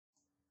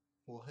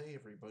Well, hey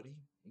everybody,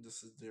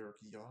 this is Derrick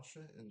Yasha,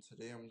 and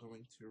today I'm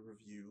going to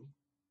review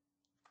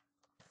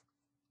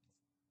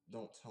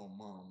Don't Tell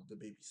Mom the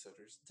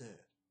Babysitter's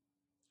Dead.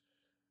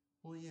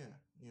 Well, yeah,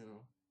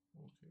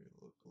 okay,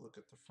 look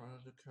at the front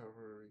of the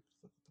cover,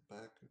 look at the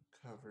back of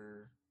the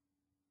cover,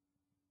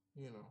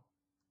 you know.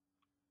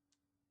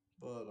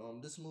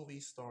 But this movie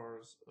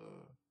stars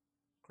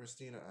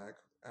Christina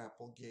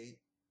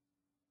Applegate,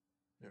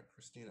 yeah,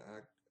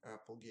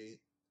 Applegate,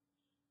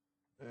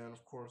 and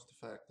of course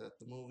the fact that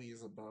the movie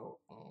is about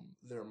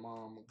their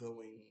mom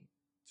going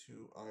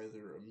to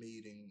either a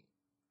meeting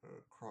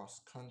cross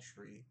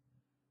country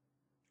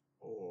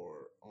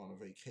or on a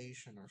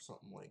vacation or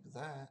something like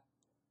that.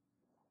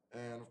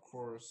 And of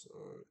course,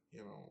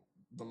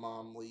 the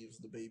mom leaves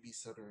the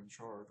babysitter in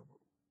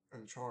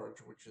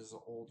charge, which is an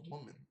old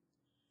woman.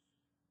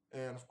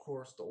 And of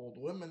course, the old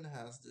woman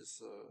has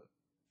this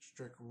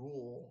strict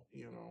rule,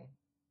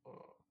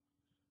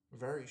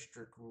 very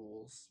strict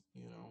rules.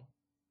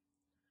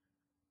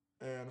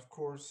 And of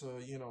course,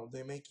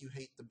 they make you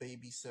hate the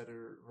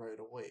babysitter right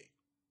away,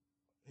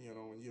 and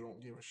you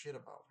don't give a shit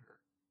about her.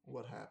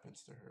 What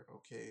happens to her,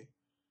 okay?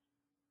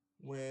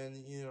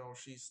 When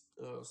she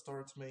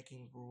starts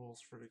making rules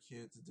for the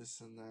kids,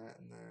 this and that,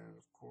 and then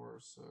of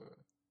course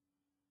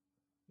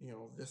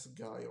this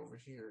guy over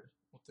here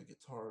with the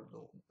guitar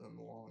and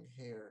the long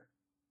hair,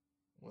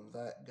 when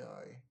that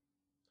guy,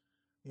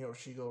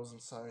 she goes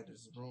inside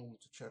his room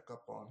to check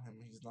up on him,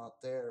 he's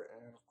not there,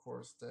 and of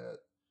course that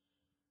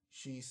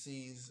she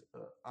sees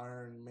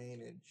Iron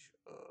Maiden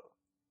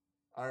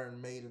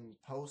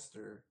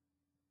poster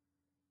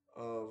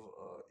of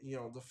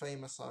the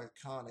famous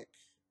iconic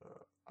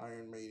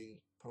Iron Maiden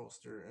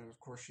poster, and of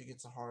course she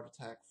gets a heart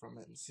attack from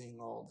it and seeing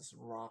all this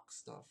rock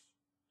stuff,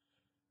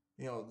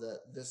 that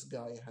this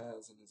guy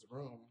has in his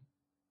room.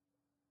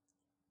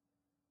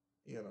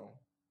 You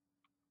know,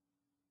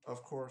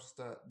 of course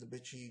that the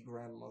bitchy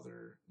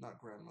grandmother, not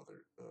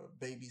grandmother,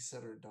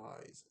 babysitter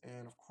dies,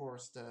 and of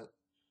course that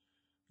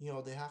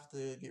they have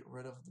to get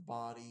rid of the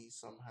body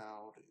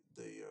somehow.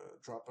 They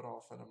drop it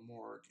off at a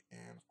morgue,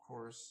 and of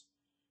course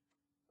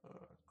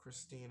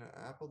Christina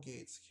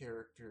Applegate's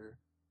character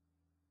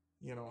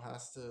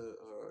has to,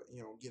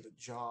 get a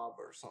job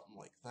or something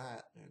like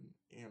that,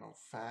 and,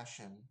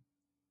 fashion,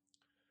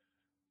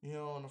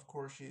 and of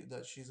course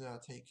she's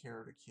got to take care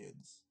of the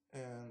kids.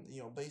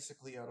 And,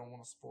 basically I don't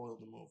want to spoil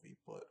the movie,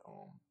 but,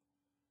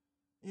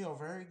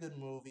 very good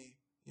movie.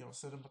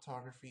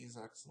 Cinematography is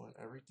excellent.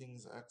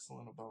 Everything's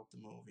excellent about the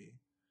movie.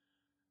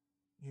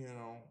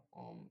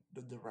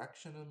 The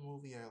direction of the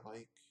movie I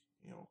like,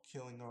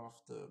 killing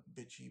off the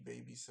bitchy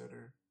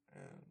babysitter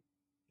and,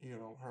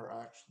 her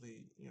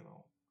actually,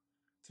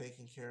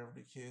 taking care of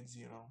the kids.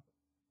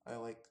 I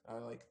like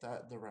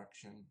that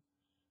direction.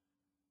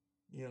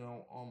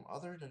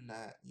 Other than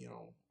that,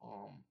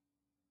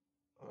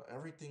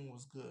 everything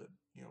was good.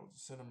 The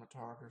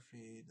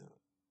cinematography,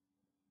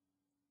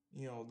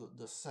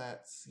 the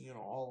sets,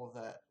 all of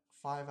that.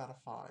 5 out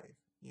of 5.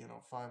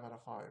 5 out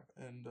of 5,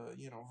 and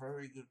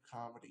very good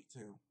comedy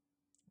too.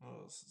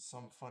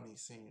 Some funny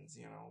scenes,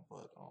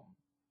 but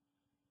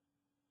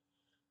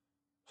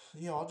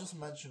I'll just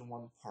mention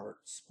one part.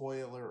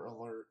 Spoiler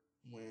alert: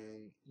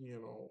 when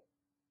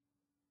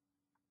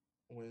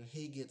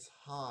he gets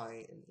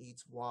high and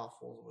eats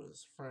waffles with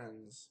his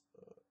friends,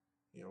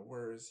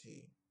 where is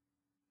he?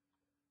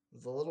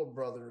 The little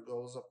brother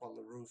goes up on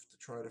the roof to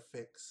try to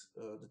fix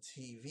the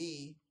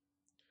TV,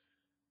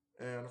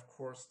 and of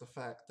course the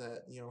fact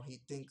that he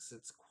thinks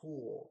it's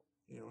cool.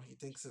 He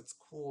thinks it's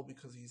cool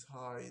because he's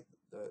high.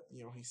 That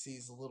he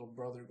sees the little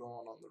brother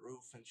going on the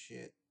roof and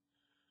shit.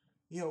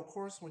 Of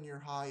course, when you're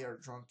high or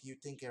drunk, you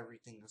think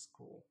everything is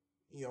cool.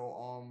 You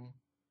know,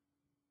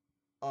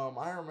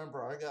 I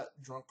remember I got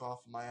drunk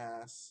off my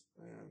ass,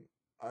 and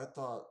I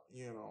thought,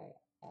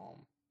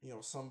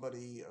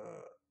 somebody,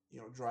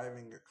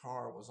 driving a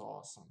car was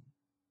awesome.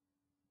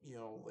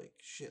 Like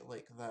shit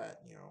like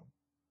that.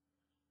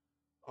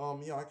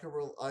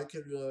 I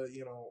could,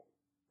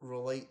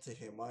 relate to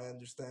him. I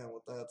understand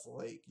what that's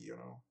like.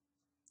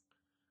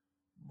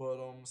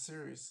 But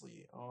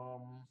seriously,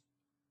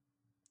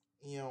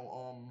 you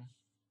know,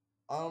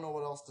 I don't know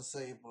what else to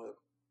say, but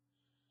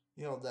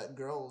that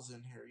girl is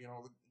in here.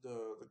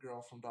 The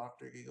girl from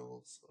Doctor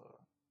Eagles.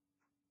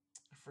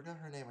 I forgot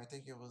her name. I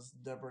think it was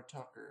Deborah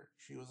Tucker.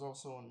 She was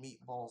also in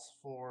Meatballs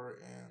 4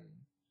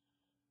 and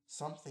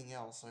something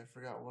else. I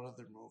forgot what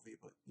other movie,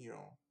 but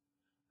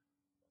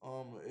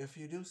if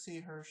you do see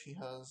her, she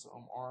has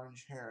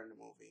orange hair in the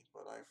movie,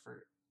 but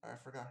I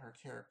forgot her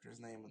character's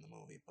name in the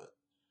movie. But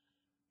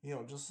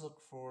just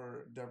look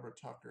for Deborah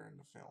Tucker in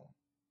the film.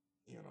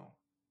 You know.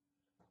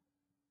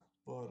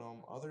 But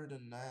other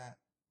than that,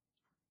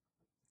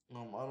 I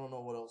don't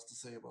know what else to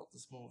say about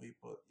this movie,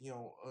 but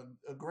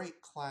a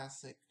great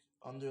classic,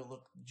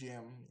 underlooked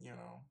gem.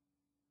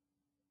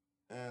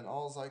 And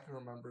all I can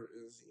remember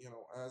is,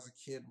 as a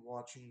kid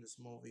watching this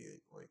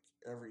movie like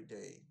every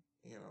day,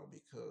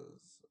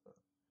 because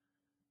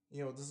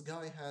This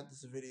guy had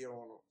this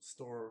video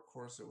store. Of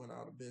course, it went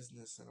out of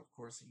business, and of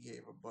course, he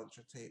gave a bunch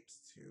of tapes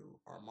to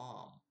our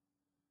mom.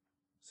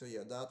 So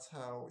yeah, that's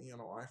how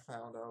I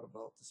found out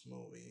about this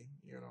movie.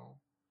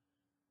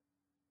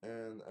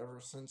 And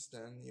ever since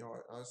then,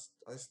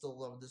 I still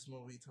love this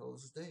movie till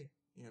this day.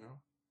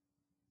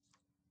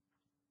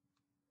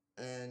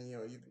 And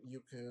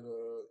you could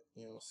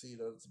see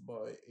that it's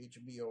by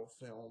HBO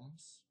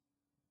Films.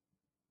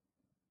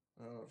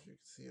 I don't know if you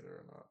can see it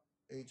or not.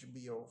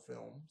 HBO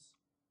Films.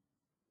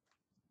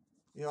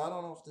 I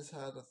don't know if this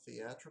had a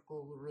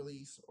theatrical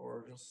release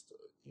or just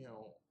a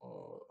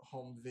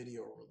home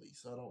video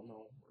release. I don't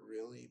know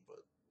really,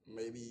 but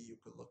maybe you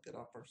could look it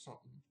up or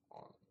something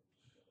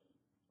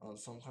on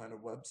some kind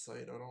of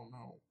website. I don't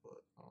know,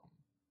 but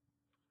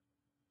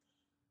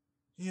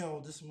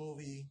this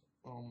movie,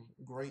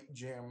 great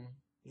gem.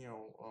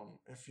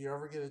 If you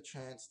ever get a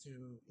chance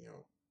to,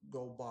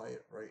 go buy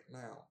it right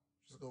now.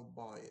 Just go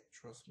buy it.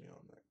 Trust me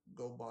on that.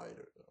 Go buy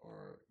it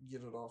or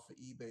get it off of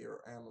eBay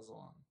or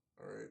Amazon.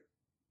 All right,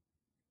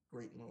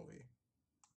 great movie.